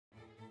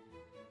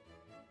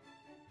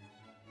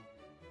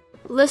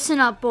Listen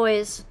up,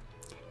 boys.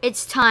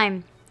 It's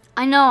time.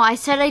 I know, I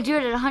said I'd do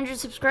it at 100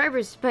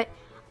 subscribers, but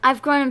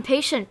I've grown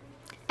impatient.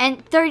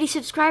 And 30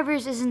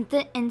 subscribers isn't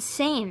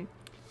insane.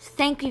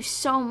 Thank you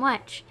so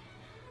much.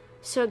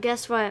 So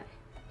guess what?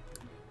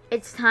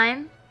 It's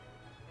time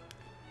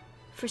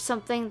for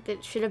something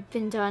that should have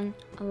been done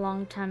a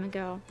long time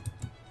ago.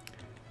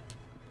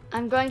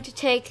 I'm going to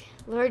take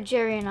Lord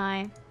Jerry and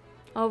I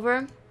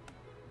over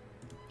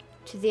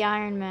to the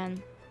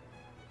Ironman.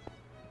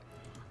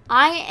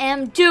 I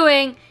am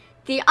doing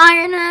the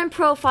Ironman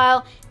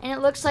profile, and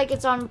it looks like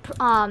it's on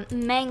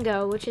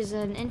mango, which is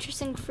an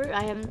interesting fruit.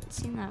 I haven't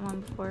seen that one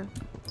before.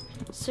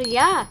 So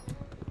yeah,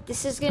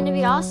 this is going to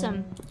be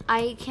awesome.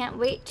 I can't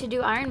wait to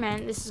do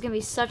Ironman. This is going to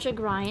be such a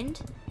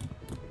grind.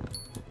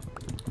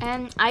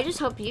 And I just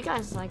hope you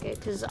guys like it,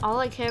 because all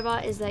I care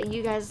about is that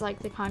you guys like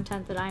the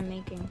content that I'm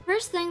making.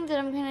 First thing that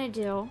I'm going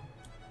to do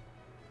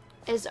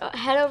is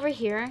head over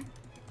here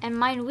and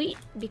mine wheat,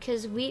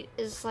 because wheat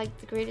is like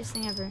the greatest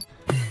thing ever.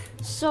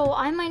 So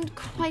I mined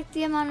quite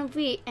the amount of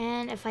wheat,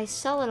 and if I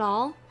sell it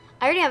all,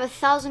 I already have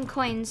 1,000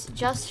 coins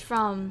just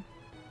from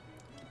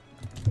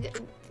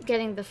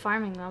getting the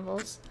farming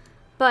levels.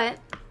 But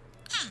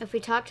if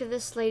we talk to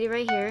this lady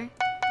right here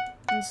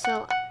and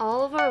sell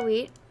all of our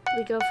wheat,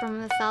 we go from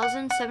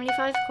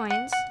 1,075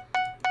 coins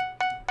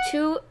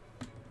to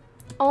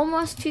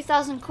almost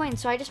 2,000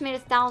 coins. So I just made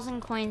 1,000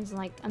 coins in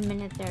like a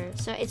minute there.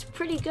 So it's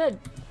pretty good.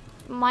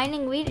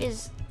 Mining wheat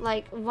is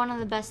like one of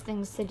the best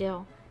things to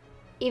do,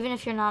 even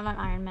if you're not on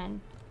Ironman,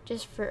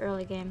 just for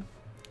early game.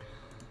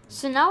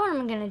 So now what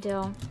I'm gonna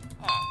do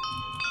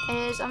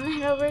is I'm gonna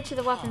head over to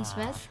the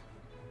weaponsmith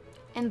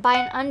and buy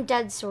an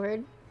undead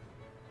sword.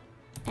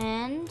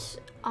 And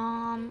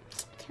I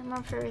can't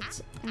remember if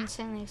it's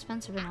insanely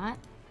expensive or not.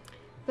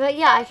 But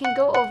yeah, I can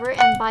go over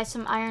and buy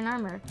some iron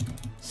armor.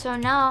 So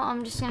now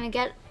I'm just gonna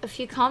get a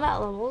few combat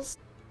levels.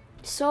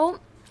 So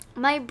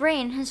my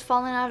brain has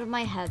fallen out of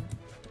my head.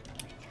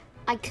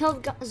 I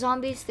killed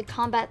zombies to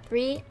combat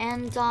 3,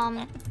 and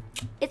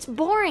it's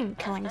boring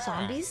killing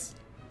zombies.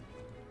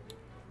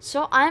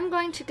 So I'm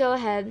going to go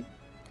ahead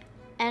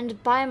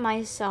and buy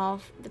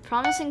myself the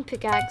promising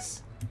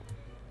pickaxe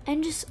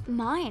and just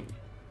mine,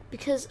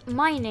 because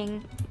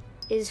mining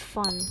is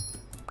fun.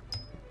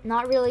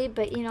 Not really,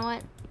 but you know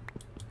what?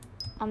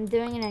 I'm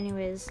doing it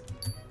anyways.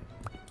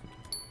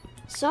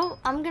 So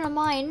I'm gonna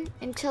mine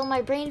until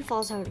my brain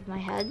falls out of my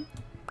head,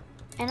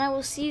 and I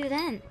will see you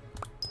then.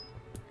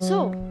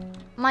 So,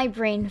 my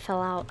brain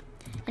fell out.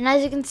 And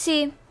as you can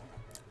see,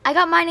 I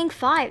got mining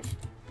 5.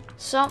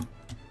 So,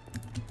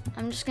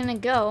 I'm just gonna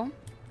go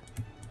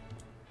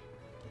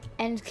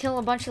and kill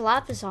a bunch of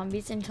lapis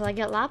zombies until I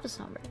get lapis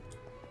armor.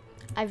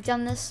 I've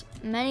done this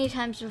many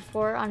times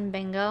before on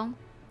bingo,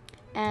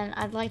 and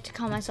I'd like to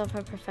call myself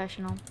a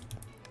professional.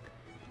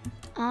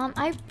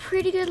 I have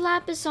pretty good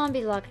lapis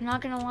zombie luck,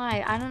 not gonna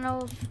lie. I don't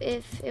know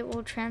if it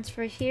will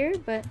transfer here,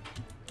 but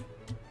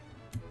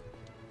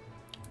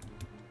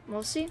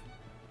we'll see.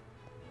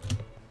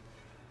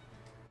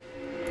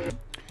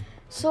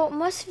 So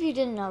most of you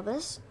didn't know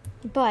this,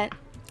 but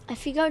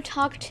if you go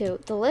talk to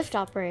the lift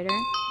operator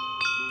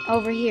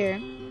over here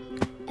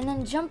and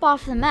then jump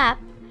off the map,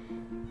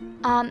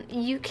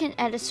 you can,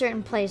 at a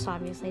certain place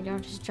obviously,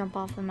 don't just jump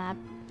off the map,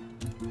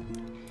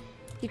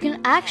 you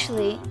can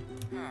actually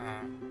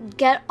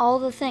get all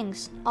the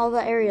things, all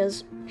the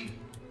areas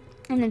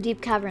in the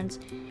deep caverns.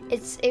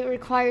 It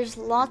requires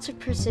lots of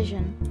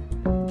precision,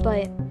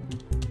 but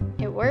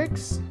it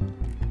works.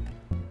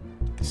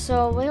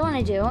 So what you want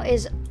to do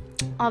is,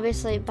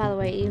 obviously, by the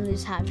way, you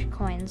lose half your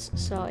coins.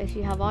 So if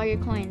you have all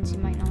your coins, you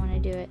might not want to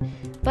do it.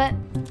 But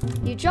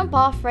you jump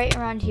off right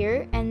around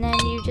here, and then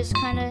you just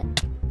kind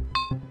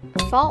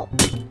of fall.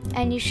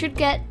 And you should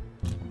get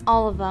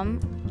all of them,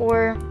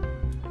 or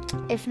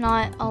if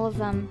not all of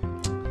them,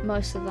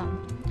 most of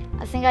them.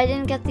 I think I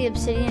didn't get the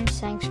obsidian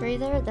sanctuary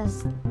there.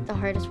 That's the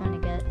hardest one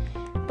to get.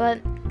 But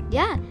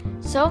yeah,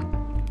 so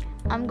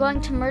I'm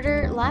going to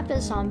murder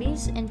lapis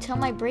zombies until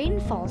my brain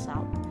falls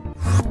out.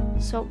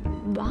 So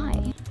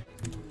bye.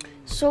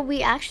 So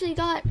we actually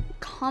got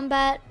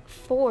combat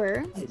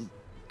 4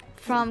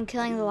 from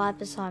killing the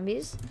lapis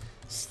zombies.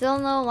 Still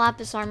no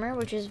lapis armor,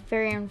 which is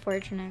very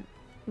unfortunate.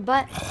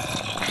 But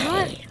you know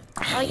what?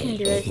 I can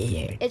do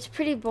it. It's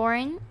pretty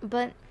boring,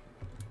 but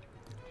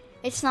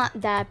it's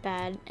not that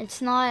bad.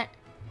 It's not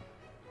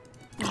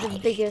the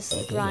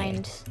biggest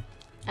grind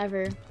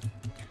ever.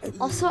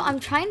 Also, I'm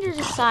trying to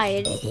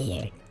decide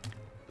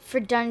for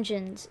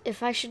dungeons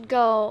if I should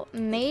go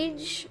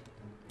mage,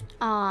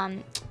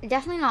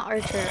 definitely not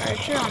archer.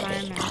 Archer on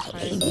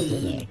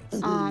Ironman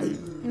is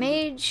hard.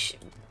 Mage,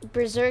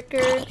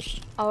 berserker,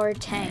 or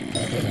tank,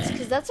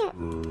 because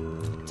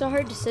it's a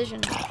hard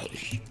decision.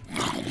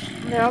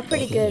 They're all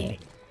pretty good.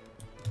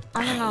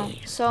 I don't know.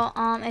 So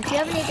if you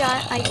have any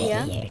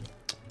idea,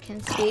 can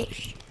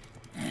speak,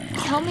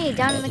 tell me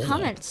down in the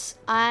comments.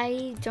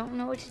 I don't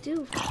know what to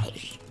do.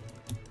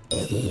 So,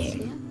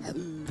 yeah.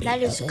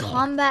 That is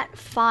combat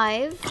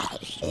 5,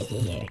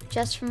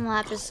 just from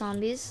lapis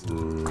zombies.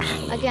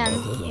 Again,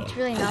 it's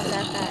really not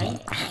that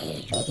bad.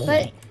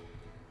 But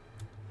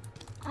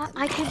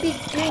I could be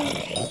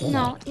doing...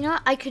 No, you know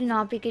what? I could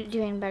not be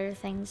doing better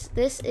things.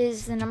 This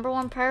is the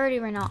 #1 priority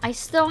right now. I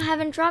still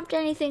haven't dropped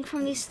anything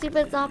from these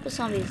stupid lapis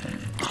zombies.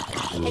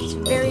 It's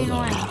very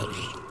annoying.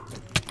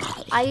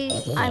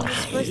 I was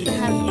supposed to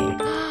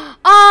have...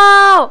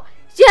 Oh!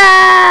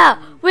 Yeah!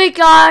 We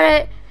got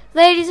it!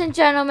 Ladies and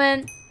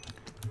gentlemen.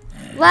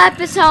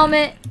 Lapis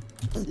helmet.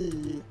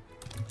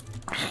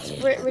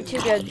 We're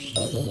too good.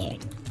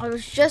 I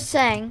was just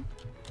saying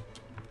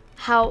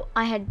how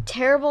I had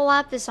terrible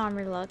lapis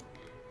armor luck.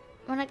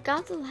 When I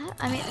got the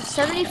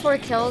 74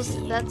 kills,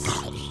 that's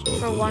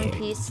for one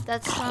piece.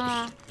 That's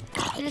I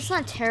mean, it's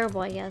not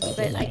terrible, I guess,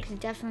 but I could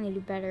definitely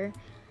do better.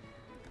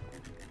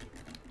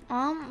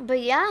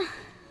 But yeah.